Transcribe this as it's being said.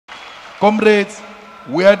Comrades,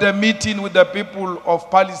 we had a meeting with the people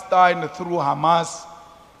of Palestine through Hamas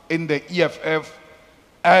in the EFF,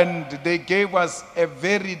 and they gave us a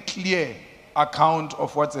very clear account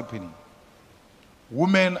of what's happening.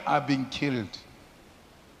 Women are being killed.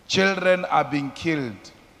 Children are being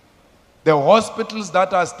killed. The hospitals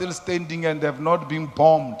that are still standing and have not been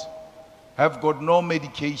bombed have got no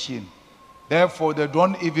medication. Therefore, they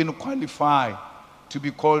don't even qualify to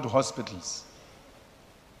be called hospitals.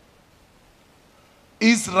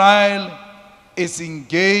 Israel is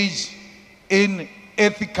engaged in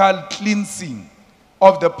ethical cleansing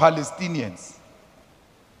of the Palestinians.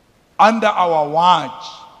 Under our watch,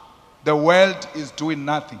 the world is doing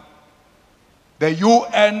nothing. The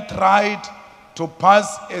UN tried to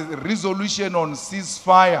pass a resolution on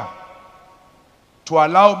ceasefire to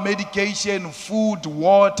allow medication, food,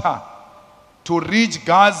 water to reach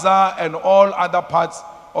Gaza and all other parts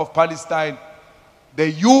of Palestine. The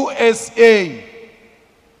USA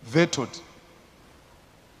vetoed.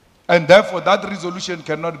 And therefore that resolution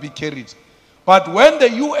cannot be carried. But when the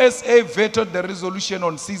USA vetoed the resolution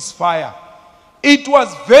on ceasefire, it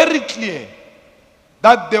was very clear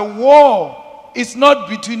that the war is not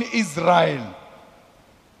between Israel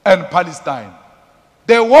and Palestine.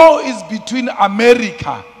 The war is between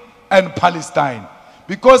America and Palestine.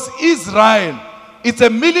 Because Israel is a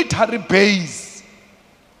military base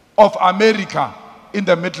of America in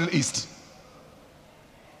the Middle East.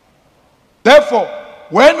 Therefore,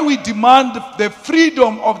 when we demand the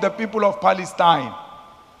freedom of the people of Palestine,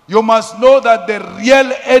 you must know that the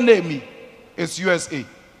real enemy is USA.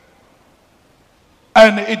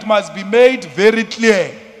 And it must be made very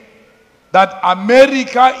clear that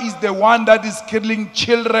America is the one that is killing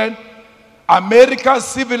children. America's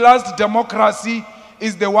civilized democracy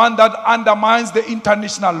is the one that undermines the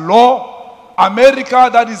international law. America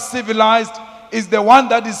that is civilized is the one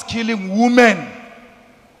that is killing women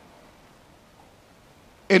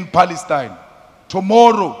in Palestine.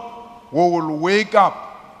 Tomorrow, we will wake up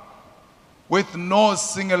with no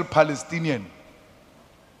single Palestinian.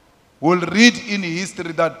 We'll read in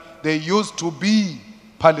history that they used to be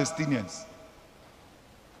Palestinians.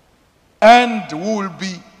 And we will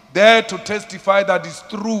be there to testify that it's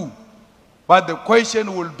true. But the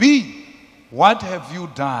question will be, what have you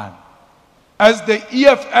done? As the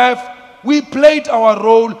EFF, we played our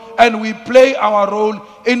role, and we play our role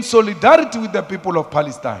in solidarity with the people of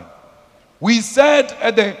Palestine. We said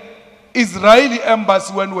at the Israeli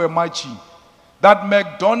embassy when we were marching that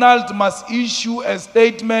McDonald's must issue a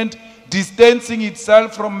statement distancing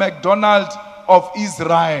itself from McDonald's of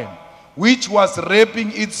Israel, which was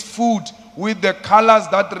wrapping its food with the colors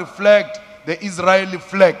that reflect the Israeli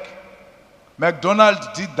flag. McDonald's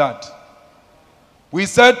did that. We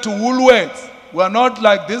said to Woolworths, we are not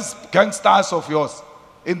like these gangsters of yours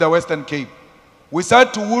in the Western Cape. We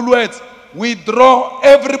said to Woolworths, withdraw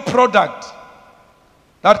every product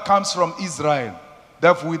that comes from Israel.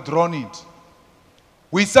 They've withdrawn it.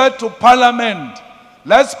 We said to Parliament,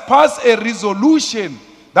 let's pass a resolution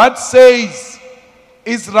that says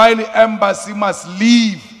Israeli embassy must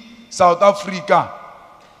leave South Africa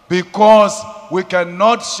because we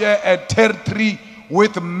cannot share a territory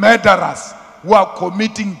with murderers who are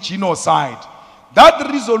committing genocide.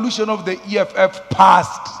 That resolution of the EFF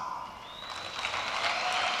passed.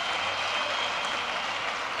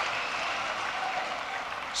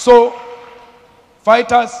 So,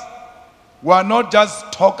 fighters were not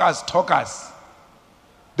just talkers.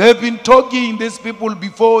 They've been talking, these people,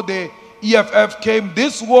 before the EFF came.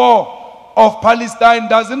 This war of Palestine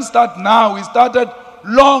doesn't start now. It started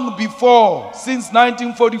long before, since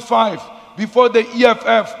 1945, before the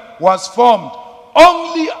EFF was formed.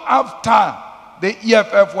 Only after the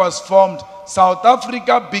EFF was formed, South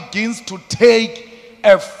Africa begins to take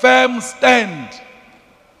a firm stand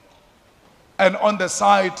and on the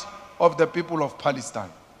side of the people of Palestine.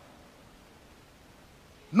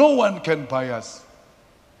 No one can buy us.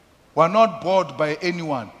 We're not bought by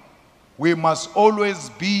anyone. We must always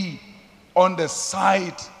be on the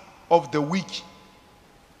side of the weak.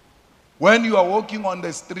 When you are walking on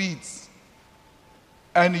the streets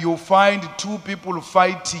and you find two people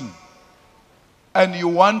fighting and you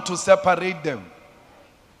want to separate them,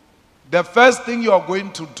 the first thing you are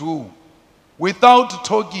going to do, without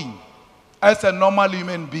talking as a normal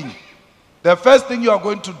human being, the first thing you are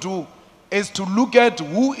going to do is to look at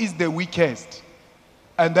who is the weakest.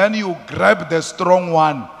 And then you grab the strong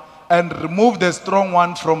one and remove the strong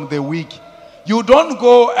one from the weak. You don't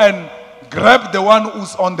go and grab the one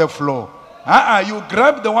who's on the floor. You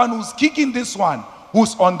grab the one who's kicking this one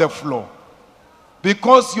who's on the floor.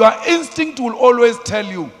 Because your instinct will always tell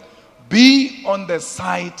you, be on the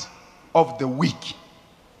side of the weak.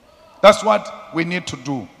 That's what we need to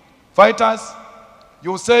do. Fighters,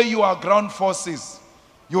 you say you are ground forces.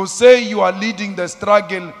 You say you are leading the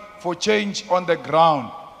struggle for change on the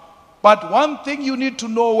ground. But one thing you need to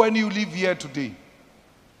know when you live here today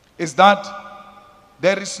is that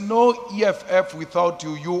there is no EFF without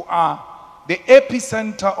you. You are the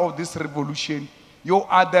epicenter of this revolution. You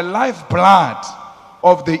are the lifeblood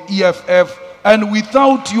of the EFF. And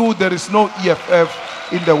without you, there is no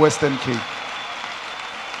EFF in the Western Cape.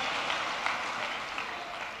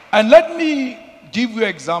 And let me give you an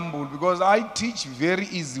example, because I teach very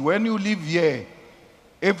easy. When you live here,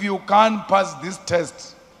 if you can't pass this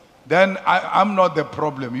test, then I'm not the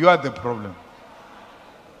problem. You are the problem.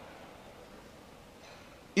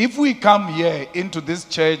 If we come here into this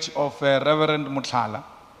church of Reverend Muthala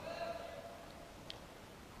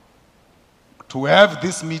to have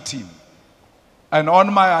this meeting, and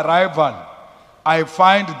on my arrival, I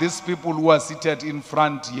find these people who are seated in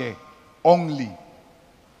front here only,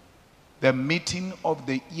 the meeting of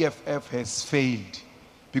the EFF has failed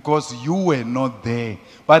because you were not there,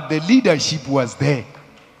 but the leadership was there.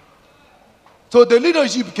 So the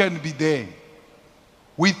leadership can be there.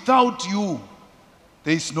 Without you,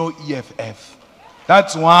 there is no EFF.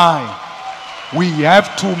 That's why we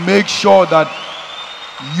have to make sure that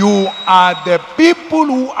you are the people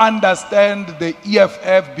who understand the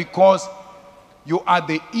EFF, because you are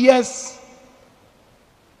the ears,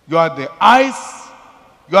 you are the eyes,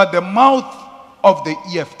 you are the mouth of the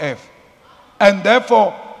EFF. And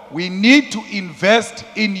therefore, we need to invest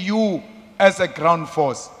in you as a ground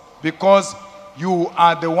force, because you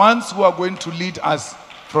are the ones who are going to lead us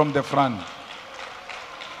from the front.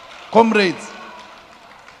 Comrades,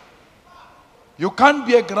 you can't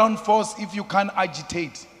be a ground force if you can't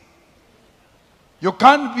agitate. You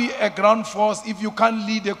can't be a ground force if you can't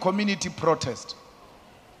lead a community protest.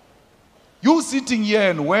 You sitting here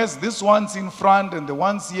and where's this one's in front and the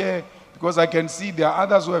ones here, because I can see there are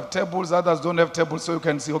others who have tables, others don't have tables, so you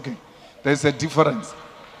can see, okay, there's a difference.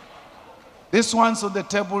 This one's on the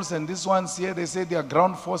tables and this one's here, they say they are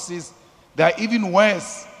ground forces. They are even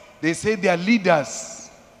worse. They say they are leaders.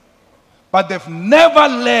 But they've never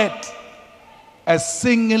led a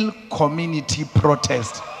single community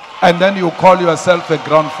protest. And then you call yourself a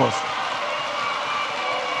ground force.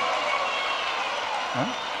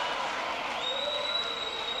 Huh?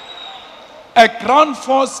 A ground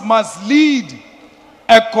force must lead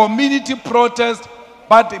a community protest,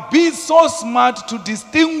 but be so smart to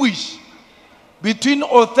distinguish between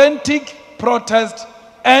authentic protest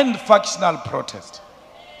and factional protest.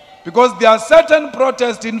 Because there are certain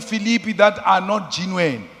protests in Philippi that are not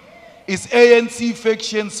genuine. It's ANC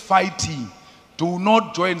factions fighting. Do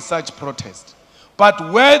not join such protest.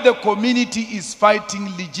 But where the community is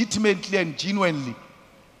fighting legitimately and genuinely,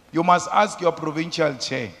 you must ask your provincial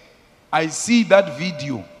chair. I see that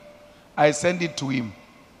video. I send it to him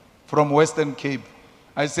from Western Cape.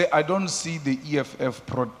 I say, I don't see the EFF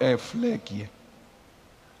flag here.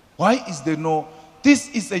 Why is there no? This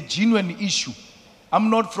is a genuine issue. I'm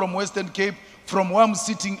not from Western Cape. From where I'm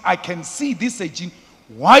sitting, I can see this is a genuine.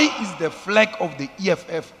 Why is the flag of the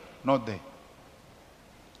EFF not there?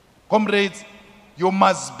 Comrades, you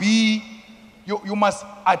must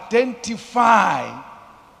identify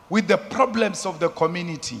with the problems of the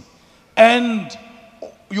community, and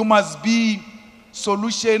you must be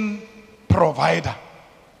solution provider.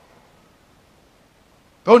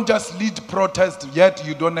 Don't just lead protest yet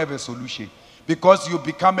you don't have a solution, because you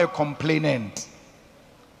become a complainant.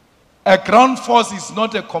 A ground force is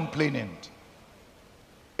not a complainant.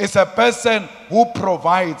 It's a person who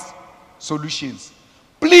provides solutions.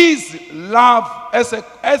 Please love, as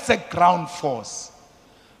a ground force,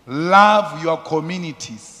 love your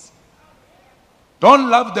communities. Don't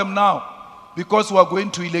love them now because we are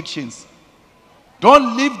going to elections.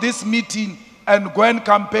 Don't leave this meeting and go and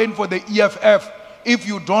campaign for the EFF if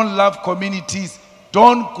you don't love communities.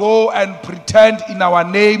 Don't go and pretend in our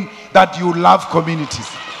name that you love communities.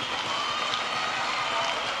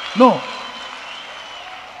 No.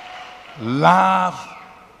 Love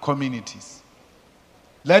communities.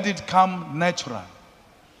 Let it come natural.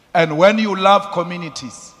 And when you love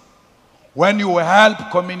communities, when you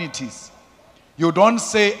help communities, you don't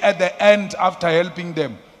say at the end after helping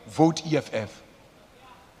them, vote EFF.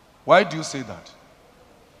 Why do you say that?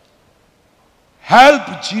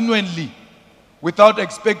 Help genuinely without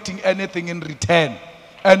expecting anything in return.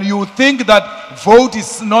 And you think that vote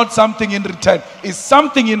is not something in return. It's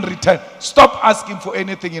something in return. Stop asking for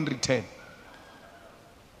anything in return.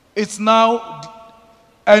 It's now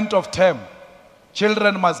end of term.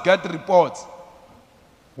 Children must get reports.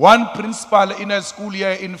 One principal in a school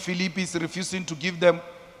here in Philippi is refusing to give them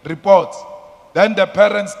reports. Then the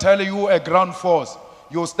parents tell you a ground force.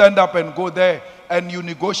 You stand up and go there and you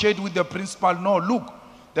negotiate with the principal. No, look,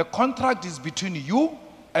 the contract is between you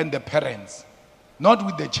and the parents, not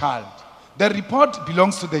with the child. The report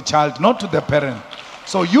belongs to the child, not to the parent.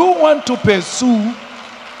 So you want to pursue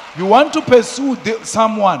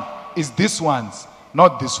someone, is this ones,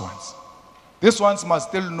 not this ones. These ones must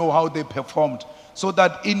still know how they performed so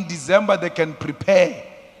that in December they can prepare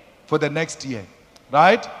for the next year,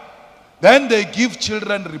 right? Then they give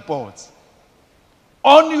children reports.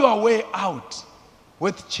 On your way out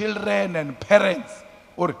with children and parents,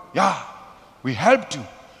 or yeah, we helped you.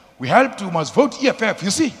 We helped you, must vote EFF.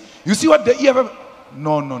 You see what the EFF?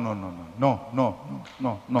 No.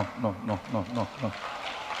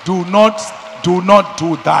 Do not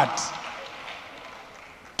do that.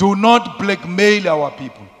 Do not blackmail our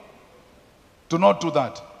people. Do not do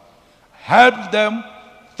that. Help them,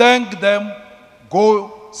 thank them,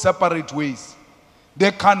 go separate ways.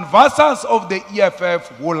 The canvassers of the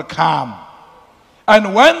EFF will come.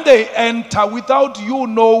 And when they enter, without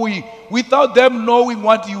them knowing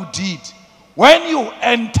what you did, when you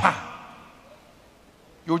enter,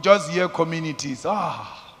 you just hear communities,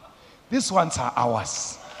 these ones are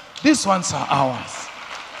ours. These ones are ours.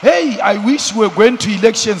 Hey, I wish we were going to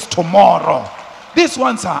elections tomorrow. These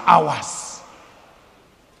ones are ours.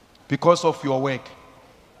 Because of your work.